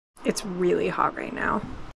It's really hot right now.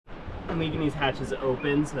 I'm leaving these hatches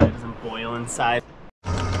open so that it doesn't boil inside.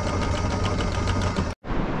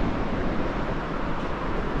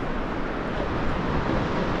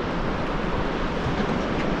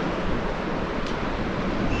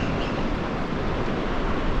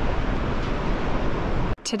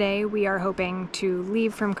 Today we are hoping to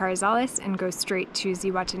leave from Carrizales and go straight to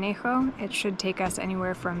Zihuatanejo. It should take us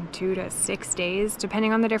anywhere from 2 to 6 days,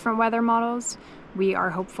 depending on the different weather models. We are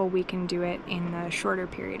hopeful we can do it in a shorter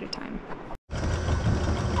period of time.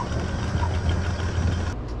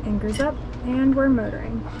 Anchors up, and we're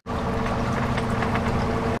motoring.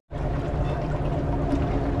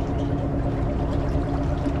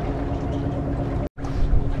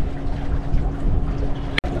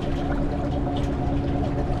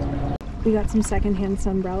 We got some secondhand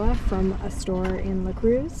sunbrella from a store in La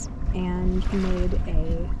Cruz and made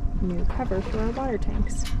a new cover for our water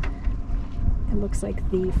tanks. It looks like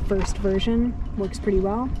the first version works pretty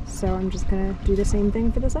well, so I'm just gonna do the same thing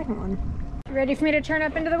for the second one. You ready for me to turn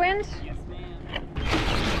up into the wind? Yes, ma'am.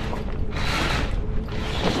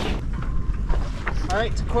 All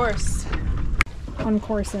right, to course. On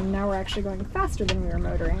course, and now we're actually going faster than we were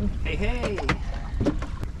motoring. Hey, hey.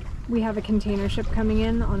 We have a container ship coming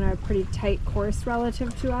in on a pretty tight course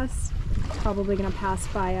relative to us. It's probably going to pass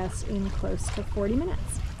by us in close to 40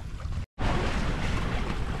 minutes.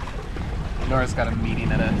 Nora's got a meeting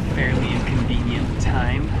at a fairly inconvenient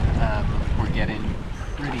time. We're getting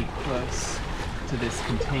pretty close to this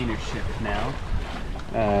container ship now.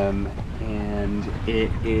 And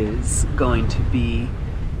it is going to be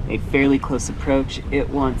a fairly close approach. It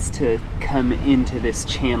wants to come into this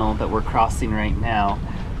channel that we're crossing right now,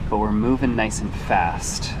 but we're moving nice and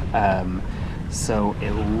fast. So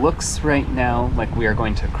it looks right now like we are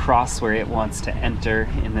going to cross where it wants to enter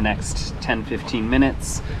in the next 10-15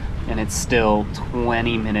 minutes, and it's still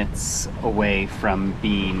 20 minutes away from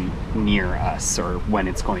being near us, or when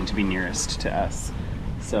it's going to be nearest to us.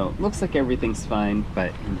 So it looks like everything's fine,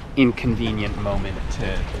 but an inconvenient moment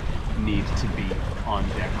to need to be on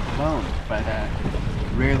deck alone. But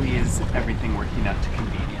rarely is everything working out to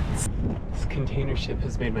convenience. This container ship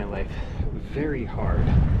has made my life very hard.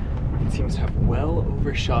 It seems to have well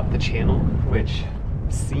overshot the channel, which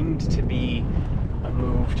seemed to be a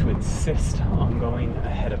move to insist on going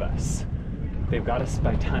ahead of us. They've got us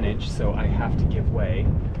by tonnage, so I have to give way.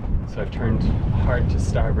 So I've turned hard to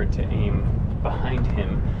starboard to aim behind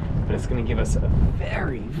him, but it's going to give us a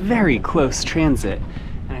very, very close transit.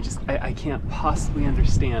 And I can't possibly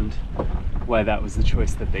understand why that was the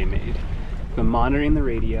choice that they made. But monitoring the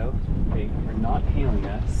radio, they are not hailing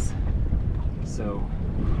us, so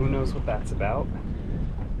who knows what that's about.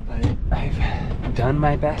 But I've done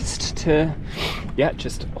my best to,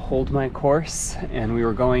 just hold my course, and we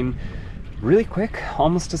were going really quick,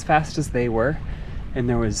 almost as fast as they were, and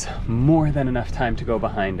there was more than enough time to go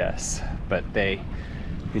behind us. But they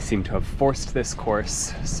seem to have forced this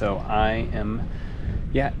course, so I am,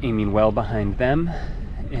 aiming well behind them,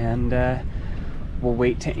 and we'll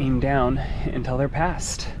wait to aim down until they're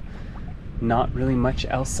past. Not really much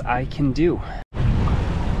else I can do.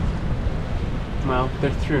 Well,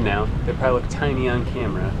 they're through now. They probably look tiny on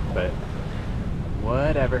camera, but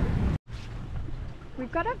whatever.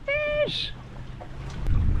 We've got a fish!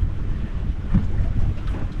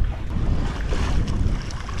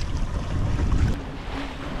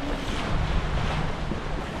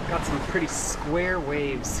 Got some pretty square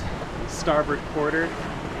waves on the starboard quarter,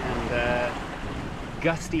 and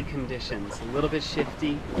gusty conditions. A little bit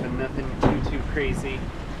shifty, but nothing too crazy.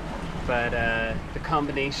 But the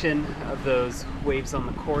combination of those waves on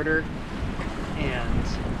the quarter and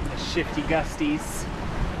the shifty gusties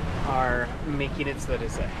are making it so that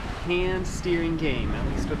it's a hand steering game, at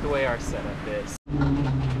least with the way our setup is.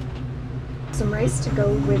 Some rice to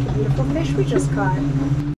go with the beautiful fish we just caught.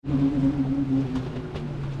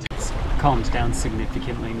 It's calmed down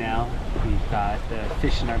significantly now. We've got the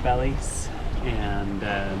fish in our bellies, and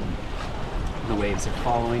the waves are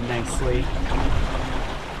following nicely.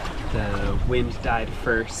 The wind died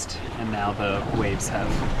first, and now the waves have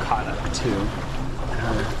caught up too.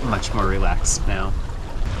 We're much more relaxed now.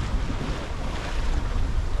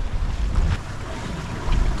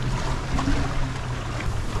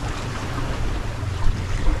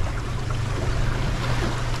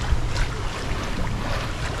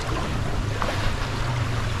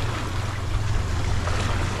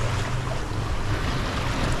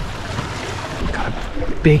 Got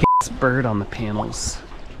a big ass bird on the panels.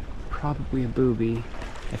 Probably a booby.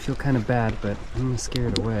 I feel kind of bad, but I'm gonna scare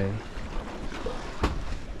it away.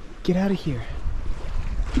 Get out of here.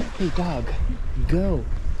 Hey dog, go.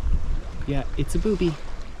 Yeah, it's a booby.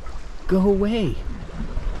 Go away.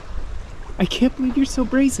 I can't believe you're so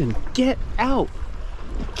brazen. Get out.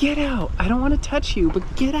 Get out. I don't want to touch you,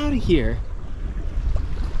 but get out of here.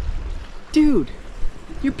 Dude,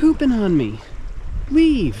 you're pooping on me.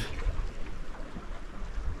 Leave.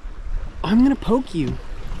 I'm gonna poke you.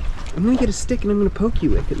 I'm gonna get a stick and I'm gonna poke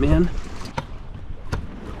you with it, man.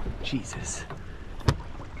 Jesus.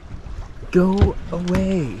 Go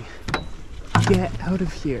away. Get out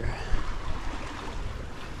of here.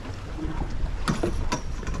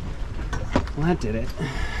 Well, that did it.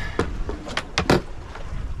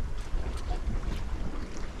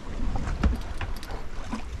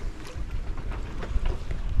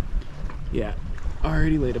 Yeah,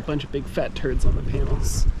 already laid a bunch of big fat turds on the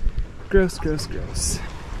panels. Gross, gross, gross.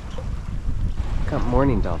 Got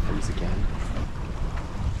mourning dolphins again.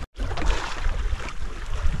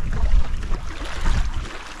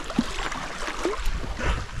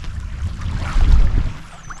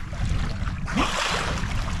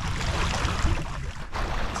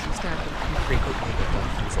 Seems to happen pretty frequently with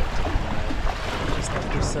dolphins at just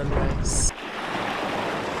after sunrise.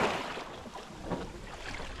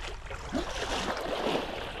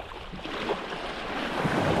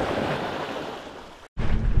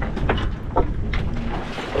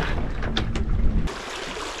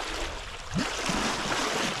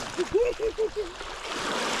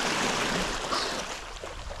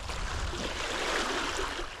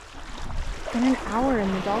 Been an hour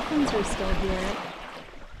and the dolphins are still here.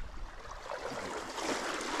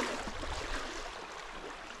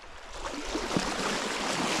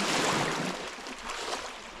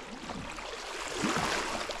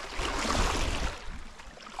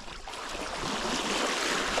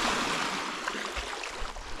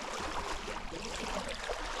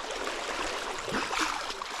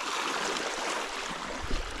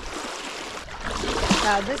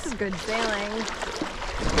 Wow, this is good sailing.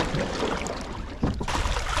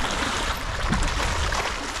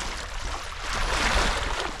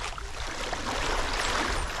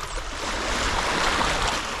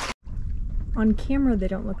 On camera they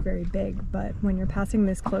don't look very big, but when you're passing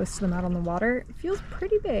this close to them out on the water, it feels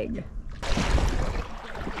pretty big.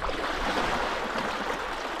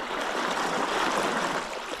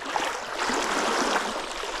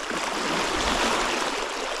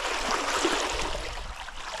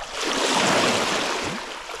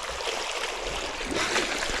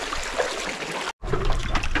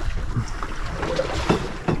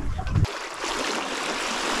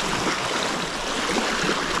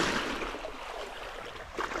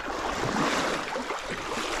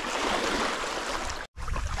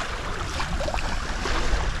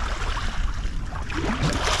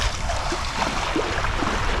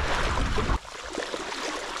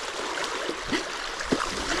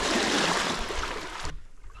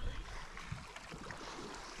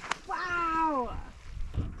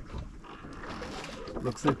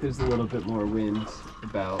 Looks like there's a little bit more wind,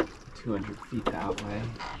 about 200 feet that way.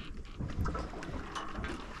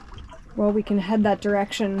 Well, we can head that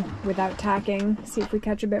direction without tacking, see if we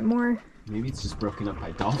catch a bit more. Maybe it's just broken up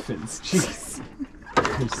by dolphins. Jeez.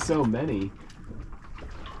 There's so many.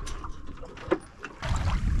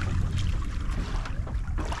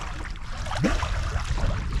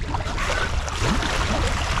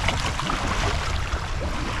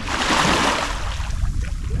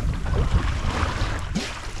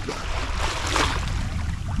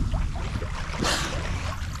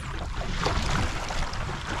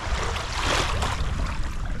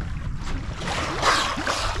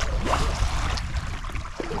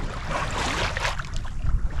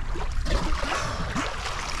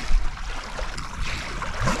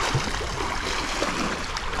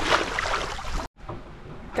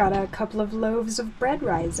 Got a couple of loaves of bread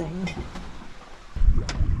rising.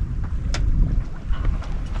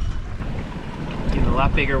 Getting a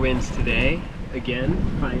lot bigger winds today, again,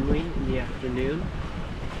 finally, in the afternoon.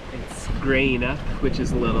 It's graying up, which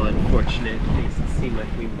is a little unfortunate. It makes it seem like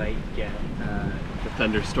we might get the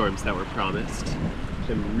thunderstorms that were promised, which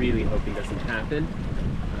I'm really hoping doesn't happen.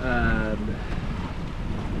 I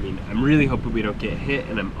mean, I'm really hoping we don't get hit,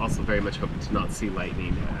 and I'm also very much hoping to not see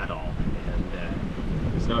lightning at all. And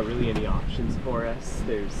there's not really any options for us.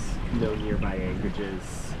 There's no nearby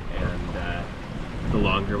anchorages, and the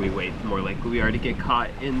longer we wait, the more likely we are to get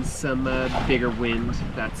caught in some bigger wind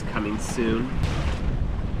that's coming soon.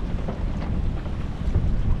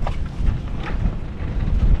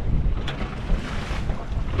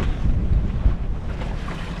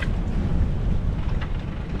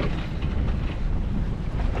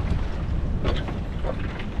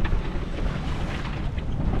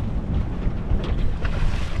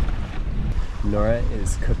 Nora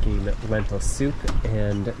is cooking lentil soup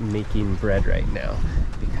and making bread right now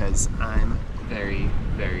because I'm very,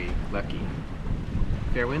 very lucky.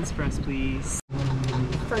 Fair winds for us, please.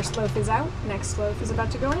 First loaf is out, next loaf is about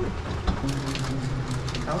to go in.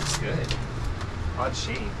 That looks good. Odd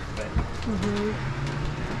shape, but...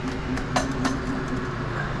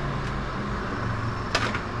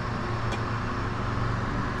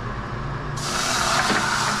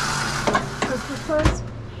 First.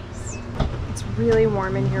 It's really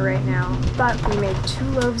warm in here right now, but we made 2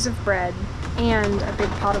 loaves of bread and a big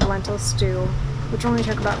pot of lentil stew, which only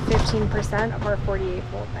took about 15% of our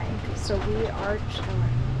 48-volt bank, so we are chilling.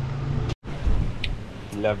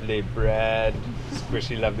 Lovely bread,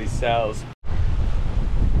 squishy lovely cells.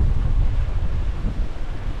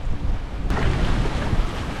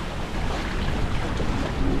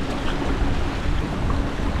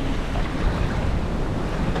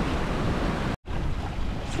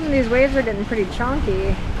 Some of these waves are getting pretty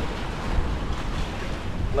chonky.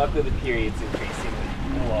 Love that the period's increasing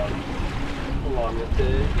along with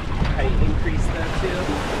the height increase though too.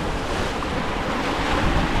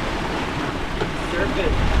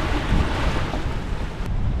 Surfing.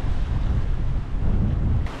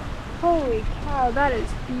 Holy cow, that is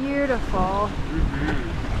beautiful.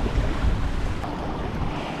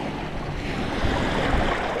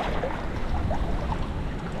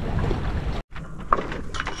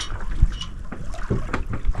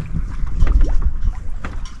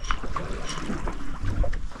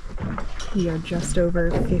 We are just over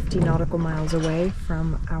 50 nautical miles away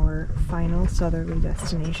from our final southerly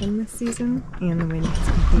destination this season, and the wind has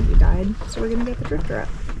completely died, so we're gonna get the drifter up.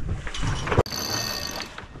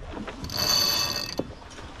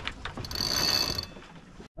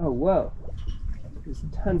 Oh, whoa. There's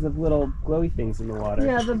tons of little glowy things in the water.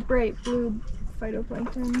 Yeah, the bright blue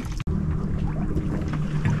phytoplankton.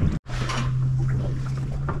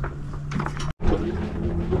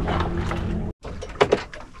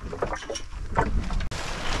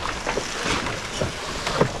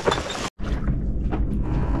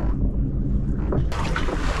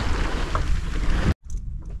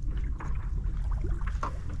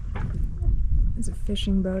 There's a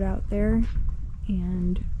fishing boat out there,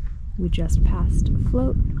 and we just passed a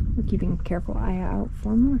float. We're keeping a careful eye out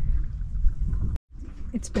for more.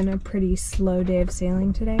 It's been a pretty slow day of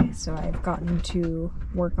sailing today, so I've gotten to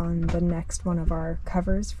work on the next one of our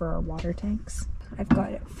covers for our water tanks. I've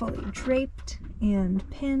got it fully draped and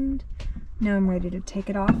pinned. Now I'm ready to take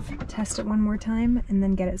it off, test it one more time, and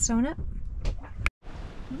then get it sewn up.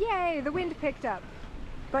 Yay! The wind picked up!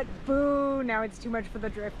 But boo! Now it's too much for the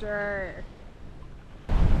drifter!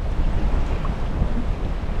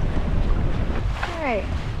 Alright,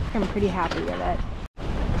 I'm pretty happy with it.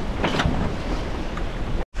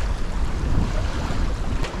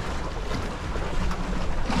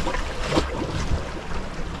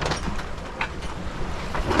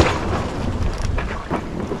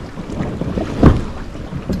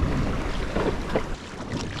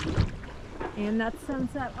 And that's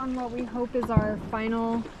sunset on what we hope is our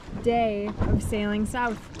final day of sailing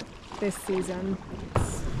south this season.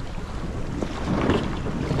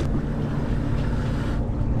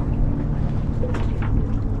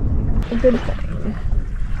 A good thing.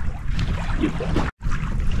 Beautiful.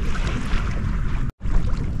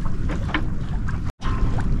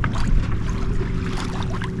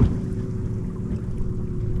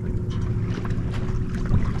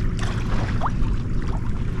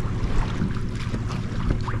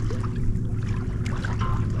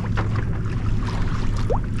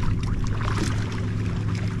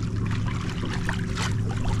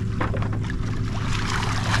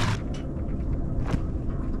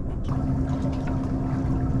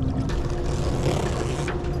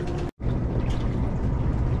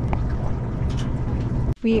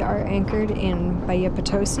 We are anchored in Bahia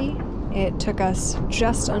Potosí. It took us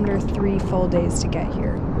just under 3 full days to get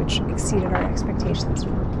here, which exceeded our expectations.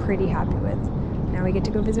 We were pretty happy with. Now we get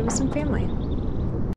to go visit with some family.